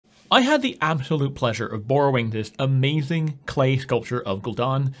I had the absolute pleasure of borrowing this amazing clay sculpture of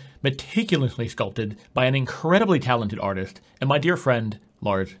Gul'Dan, meticulously sculpted by an incredibly talented artist and my dear friend,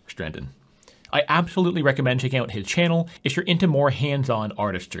 Lars Strandon. I absolutely recommend checking out his channel if you're into more hands-on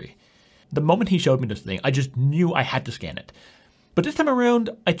artistry. The moment he showed me this thing, I just knew I had to scan it. But this time around,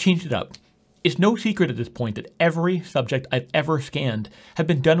 I changed it up. It's no secret at this point that every subject I've ever scanned have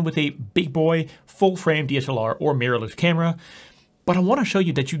been done with a big boy, full-frame DSLR or mirrorless camera, but I want to show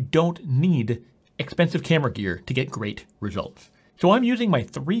you that you don't need expensive camera gear to get great results. So I'm using my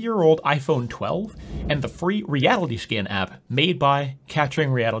 3-year-old iPhone 12 and the free RealityScan app made by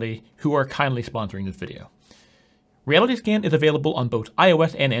Capturing Reality, who are kindly sponsoring this video. RealityScan is available on both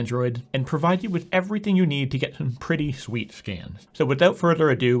iOS and Android and provides you with everything you need to get some pretty sweet scans. So without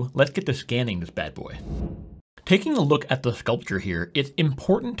further ado, let's get to scanning this bad boy. Taking a look at the sculpture here, it's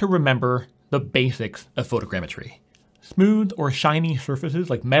important to remember the basics of photogrammetry. Smooth or shiny surfaces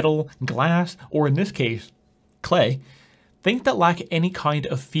like metal, glass, or in this case, clay, things that lack any kind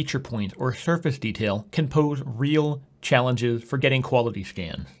of feature point or surface detail can pose real challenges for getting quality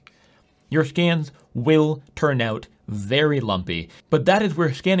scans. Your scans will turn out very lumpy, but that is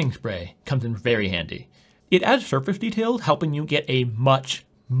where scanning spray comes in very handy. It adds surface details, helping you get a much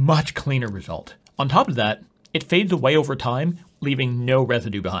cleaner result. On top of that, it fades away over time, leaving no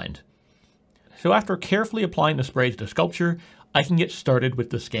residue behind. So after carefully applying the spray to the sculpture, I can get started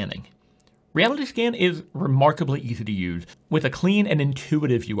with the scanning. RealityScan is remarkably easy to use with a clean and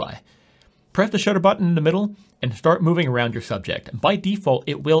intuitive UI. Press the shutter button in the middle and start moving around your subject. By default,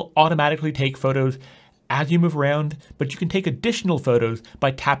 it will automatically take photos as you move around, but you can take additional photos by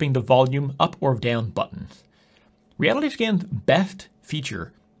tapping the volume up or down buttons. RealityScan's best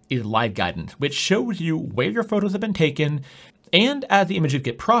feature is live guidance, which shows you where your photos have been taken, and as the images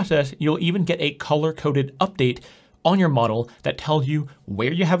get processed, you'll even get a color-coded update on your model that tells you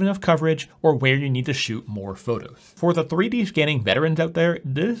where you have enough coverage or where you need to shoot more photos. For the 3D scanning veterans out there,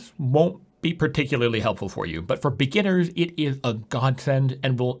 this won't be particularly helpful for you, but for beginners, it is a godsend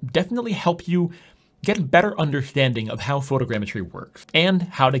and will definitely help you get a better understanding of how photogrammetry works and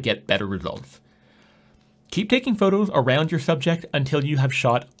how to get better results. Keep taking photos around your subject until you have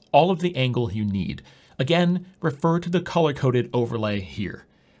shot all of the angle you need. Again, refer to the color-coded overlay here.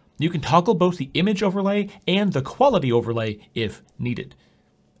 You can toggle both the image overlay and the quality overlay if needed.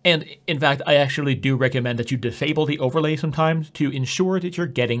 And in fact, I actually do recommend that you disable the overlay sometimes to ensure that you're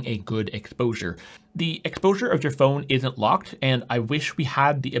getting a good exposure. The exposure of your phone isn't locked, and I wish we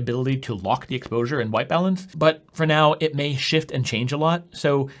had the ability to lock the exposure in white balance, but for now it may shift and change a lot,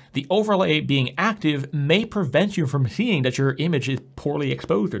 so the overlay being active may prevent you from seeing that your image is poorly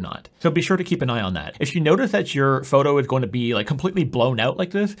exposed or not. So be sure to keep an eye on that. If you notice that your photo is going to be like completely blown out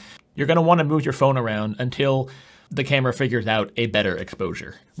like this, you're going to want to move your phone around until the camera figures out a better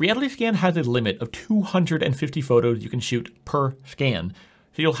exposure. RealityScan has a limit of 250 photos you can shoot per scan,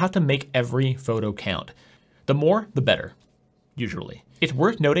 so you'll have to make every photo count. The more, the better, usually. It's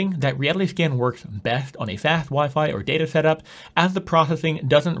worth noting that RealityScan works best on a fast Wi-Fi or data setup, as the processing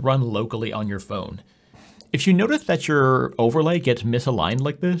doesn't run locally on your phone. If you notice that your overlay gets misaligned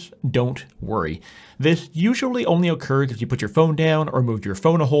like this, don't worry. This usually only occurs if you put your phone down or move your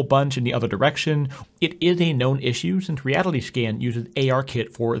phone a whole bunch in the other direction. It is a known issue since RealityScan uses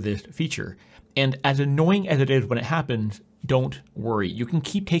ARKit for this feature. And as annoying as it is when it happens, don't worry. You can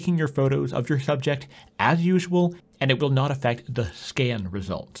keep taking your photos of your subject as usual, and it will not affect the scan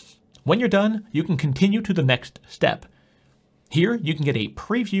results. When you're done, you can continue to the next step. Here, you can get a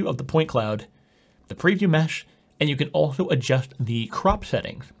preview of the point cloud, the preview mesh, and you can also adjust the crop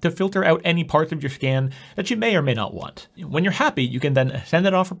settings to filter out any parts of your scan that you may or may not want. When you're happy, you can then send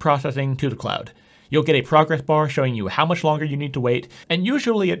it off for processing to the cloud. You'll get a progress bar showing you how much longer you need to wait, and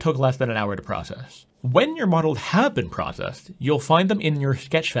usually it took less than an hour to process. When your models have been processed, you'll find them in your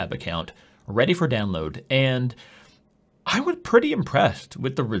Sketchfab account, ready for download, and I was pretty impressed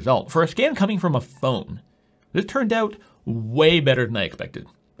with the result. For a scan coming from a phone, this turned out way better than I expected.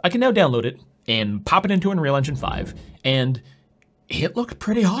 I can now download it and pop it into Unreal Engine 5, and it looked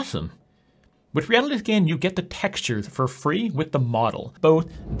pretty awesome. With RealityScan, you get the textures for free with the model, both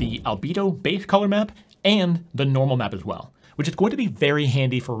the albedo base color map and the normal map as well, which is going to be very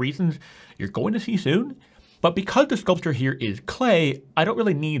handy for reasons you're going to see soon. But because the sculpture here is clay, I don't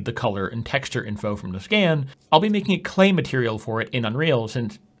really need the color and texture info from the scan. I'll be making a clay material for it in Unreal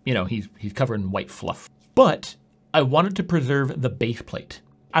since, you know, he's covered in white fluff. But I wanted to preserve the base plate.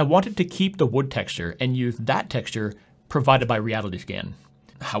 I wanted to keep the wood texture and use that texture provided by RealityScan.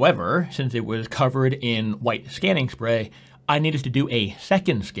 However, since it was covered in white scanning spray, I needed to do a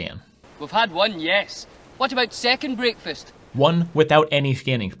second scan. We've had one, yes. What about second breakfast? one without any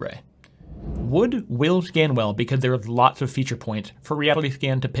scanning spray. Wood will scan well because there is lots of feature points for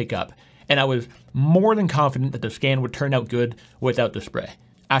RealityScan to pick up, and I was more than confident that the scan would turn out good without the spray.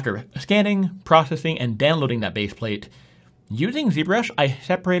 After scanning, processing, and downloading that base plate, using Zbrush, I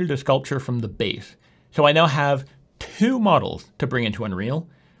separated the sculpture from the base. So I now have two models to bring into Unreal,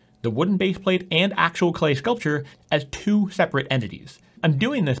 the wooden base plate and actual clay sculpture as two separate entities. I'm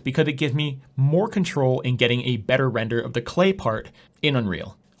doing this because it gives me more control in getting a better render of the clay part in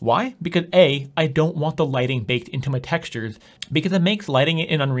Unreal. Why? Because A, I don't want the lighting baked into my textures because it makes lighting it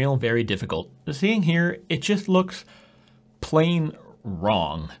in Unreal very difficult. Seeing here, it just looks plain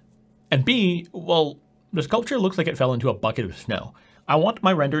wrong. And B, well, the sculpture looks like it fell into a bucket of snow. I want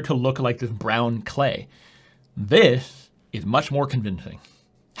my render to look like this brown clay. This is much more convincing.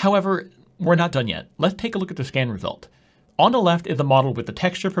 However, we're not done yet. Let's take a look at the scan result. On the left is the model with the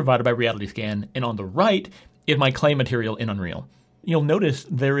texture provided by RealityScan, and on the right is my clay material in Unreal. You'll notice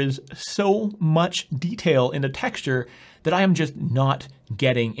there is so much detail in the texture that I am just not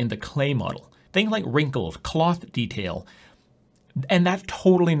getting in the clay model. Things like wrinkles, cloth detail, and that's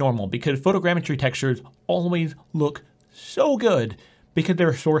totally normal because photogrammetry textures always look so good because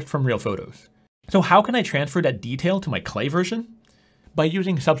they're sourced from real photos. So how can I transfer that detail to my clay version? By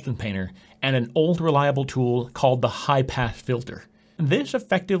using Substance Painter and an old reliable tool called the high pass filter. This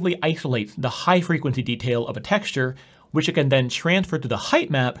effectively isolates the high frequency detail of a texture, which it can then transfer to the height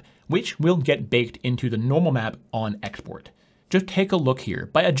map, which will get baked into the normal map on export. Just take a look here.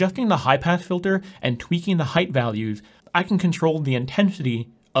 By adjusting the high pass filter and tweaking the height values, I can control the intensity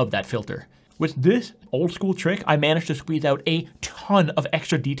of that filter. With this old school trick, I managed to squeeze out a ton of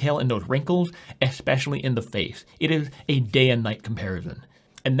extra detail in those wrinkles, especially in the face. It is a day and night comparison.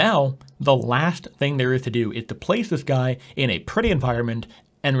 And now, the last thing there is to do is to place this guy in a pretty environment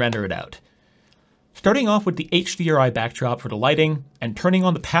and render it out. Starting off with the HDRI backdrop for the lighting and turning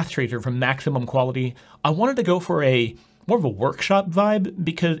on the Pathtracer from maximum quality, I wanted to go for more of a workshop vibe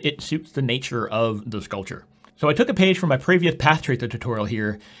because it suits the nature of the sculpture. So I took a page from my previous Pathtracer tutorial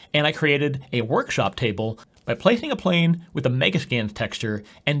here, and I created a workshop table by placing a plane with a Megascans texture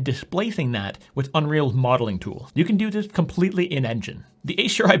and displacing that with Unreal's modeling tool. You can do this completely in Engine. The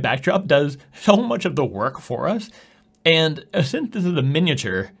HDRI backdrop does so much of the work for us, and since this is a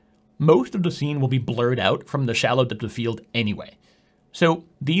miniature, most of the scene will be blurred out from the shallow depth of field anyway. So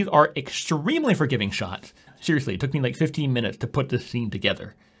these are extremely forgiving shots. Seriously, it took me like 15 minutes to put this scene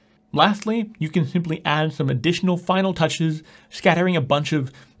together. Lastly, you can simply add some additional final touches, scattering a bunch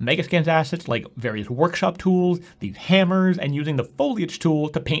of Megascans assets like various workshop tools, these hammers, and using the foliage tool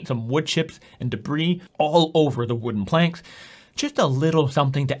to paint some wood chips and debris all over the wooden planks. Just a little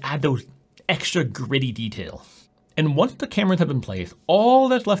something to add those extra gritty details. And once the cameras have been placed, all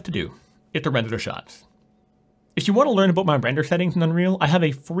that's left to do is to render the shots. If you want to learn about my render settings in Unreal, I have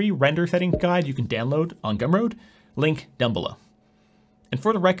a free render settings guide you can download on Gumroad, link down below. And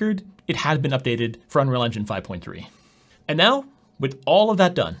for the record, it has been updated for Unreal Engine 5.3. And now, with all of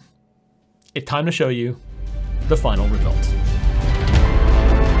that done, it's time to show you the final results.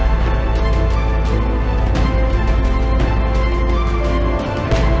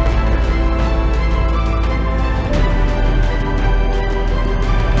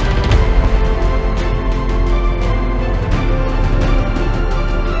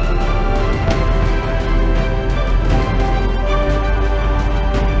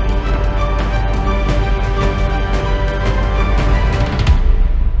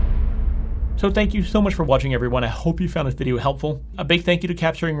 So thank you so much for watching, everyone. I hope you found this video helpful. A big thank you to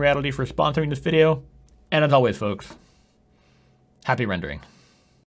Capturing Reality for sponsoring this video. And as always, folks, happy rendering.